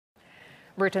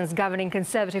Britain's governing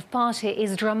Conservative Party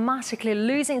is dramatically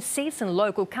losing seats in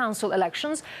local council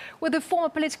elections, with the former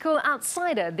political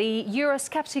outsider, the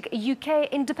Eurosceptic UK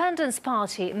Independence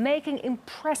Party, making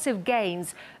impressive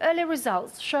gains. Early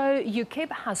results show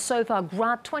UKIP has so far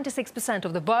grabbed 26%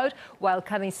 of the vote, while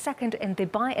coming second in the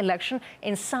by-election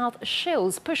in South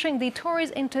Shields, pushing the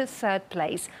Tories into third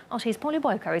place. RT's Polly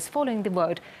Boyko is following the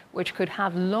vote, which could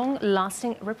have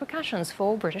long-lasting repercussions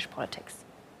for British politics.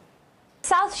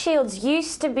 South Shields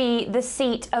used to be the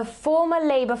seat of former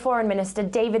Labour Foreign Minister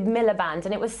David Miliband,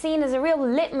 and it was seen as a real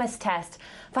litmus test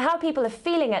for how people are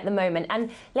feeling at the moment. And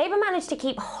Labour managed to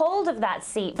keep hold of that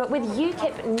seat, but with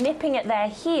UKIP nipping at their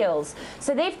heels.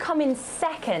 So they've come in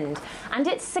second, and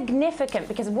it's significant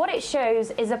because what it shows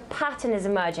is a pattern is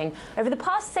emerging. Over the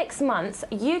past 6 months,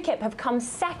 UKIP have come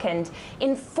second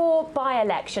in 4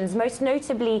 by-elections, most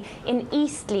notably in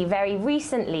Eastleigh very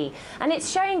recently. And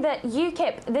it's showing that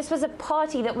UKIP, this was a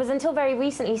party that was until very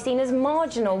recently seen as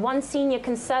marginal. One senior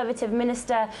Conservative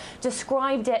minister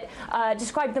described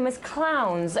them as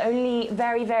clowns only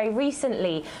very, very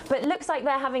recently. But it looks like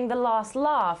they're having the last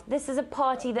laugh. This is a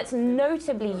party that's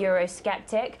notably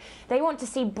Eurosceptic. They want to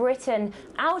see Britain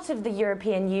out of the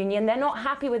European Union. They're not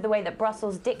happy with the way that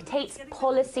Brussels dictates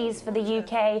policies for the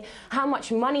UK, how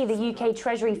much money the UK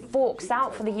Treasury forks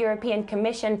out for the European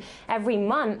Commission every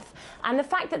month. And the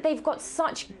fact that they've got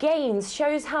such gains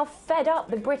shows how fed up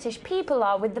the British people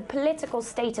are with the political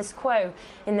status quo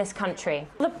in this country.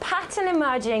 The pattern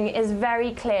emerging is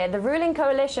very clear. The ruling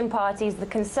coalition parties, the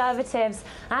Conservatives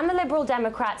and the Liberal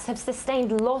Democrats, have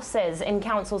sustained losses in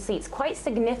council seats, quite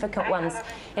significant ones.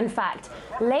 In fact,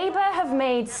 Labour have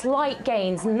made slight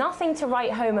gains, nothing to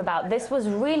write home about. This was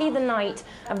really the night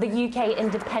of the UK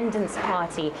Independence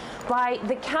Party. By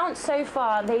the count so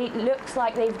far, it looks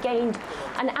like they've gained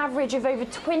an average of over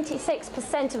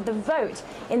 26% of the vote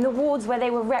in the wards where they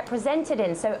were represented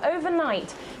in. So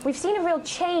overnight, we've seen a real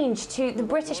change to the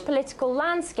British political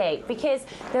landscape, because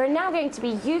there are now going to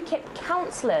be UKIP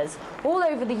councillors all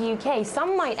over the UK.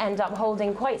 Some might end up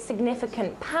holding quite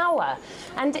significant power.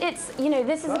 And it's, you know,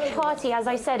 this is a party, as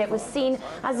I said, it was seen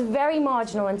as very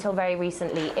marginal until very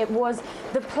recently. It was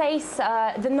the place,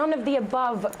 the none of the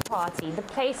above party, the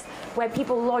place where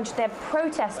people lodged their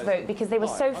protest vote because they were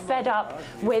so fed up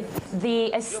with the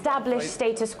established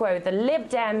status quo, the Lib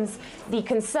Dems, the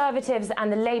Conservatives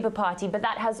and the Labour Party. But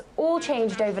that has all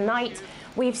changed overnight.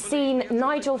 We've seen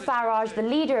Nigel Farage, the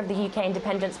leader of the UK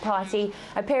Independence Party,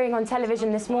 appearing on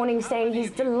television this morning saying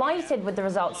he's delighted with the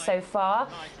results so far,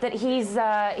 that he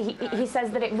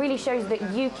says that it really shows that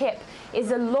UKIP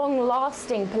is a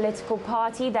long-lasting political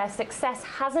party. Their success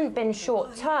hasn't been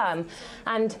short-term.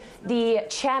 And the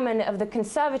chairman of the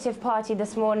Conservative Party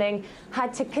this morning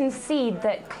had to concede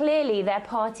that clearly their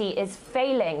party is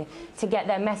failing to get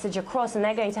their message across, and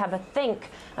they're going to have a think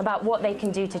about what they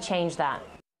can do to change that.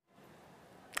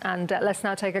 And let's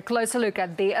now take a closer look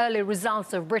at the early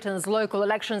results of Britain's local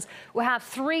elections. We have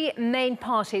 3 main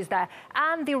parties there,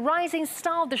 and the rising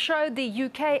star of the show, the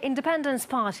UK Independence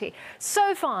Party.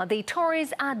 So far, the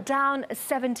Tories are down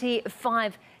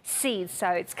 75 seats, so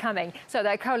it's coming. So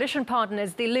their coalition partner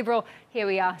is the Liberal. Here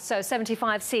we are. So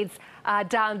 75 seats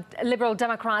down. Liberal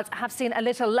Democrats have seen a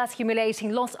little less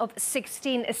humiliating loss of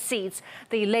 16 seats.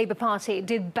 The Labour Party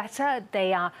did better.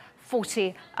 They are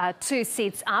 42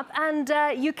 seats up, and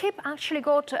UKIP actually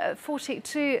got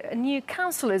 42 new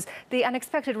councillors. The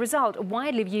unexpected result,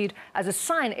 widely viewed as a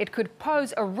sign it could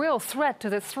pose a real threat to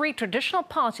the 3 traditional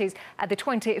parties at the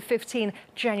 2015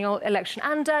 general election.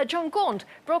 And John Gaunt,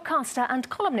 broadcaster and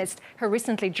columnist who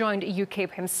recently joined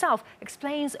UKIP himself,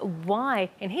 explains why,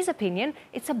 in his opinion,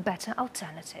 it's a better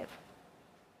alternative.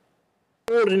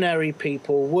 Ordinary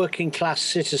people, working class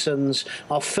citizens,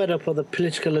 are fed up of the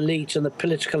political elite and the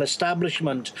political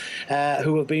establishment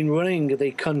who have been running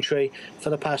the country for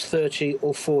the past 30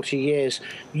 or 40 years.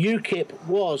 UKIP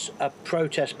was a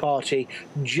protest party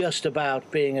just about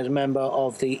being a member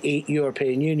of the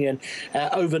European Union.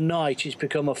 Overnight, it's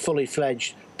become a fully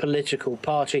fledged political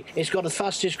party. It's got the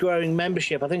fastest growing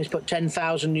membership. I think it's put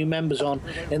 10,000 new members on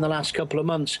in the last couple of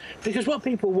months, because what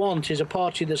people want is a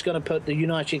party that's going to put the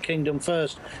United Kingdom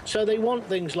first. So they want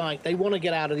things like, they want to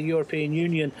get out of the European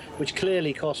Union, which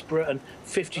clearly costs Britain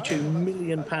 £52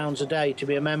 million a day to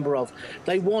be a member of.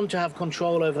 They want to have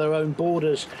control over their own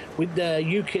borders. With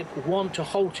UKIP want to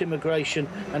halt immigration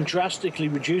and drastically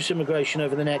reduce immigration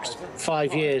over the next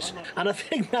 5 years. And I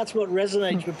think that's what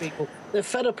resonates with people. They're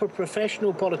fed up of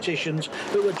professional politicians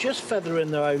who are just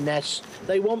feathering their own nests.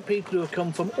 They want people who have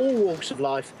come from all walks of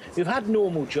life, who've had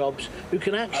normal jobs, who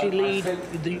can actually lead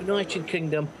the United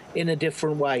Kingdom in a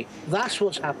different way. That's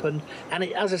what's happened, and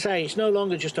as I say, it's no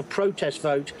longer just a protest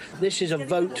vote. This is a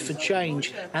vote for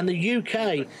change, and the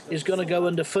UK is going to go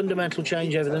under fundamental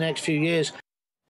change over the next few years.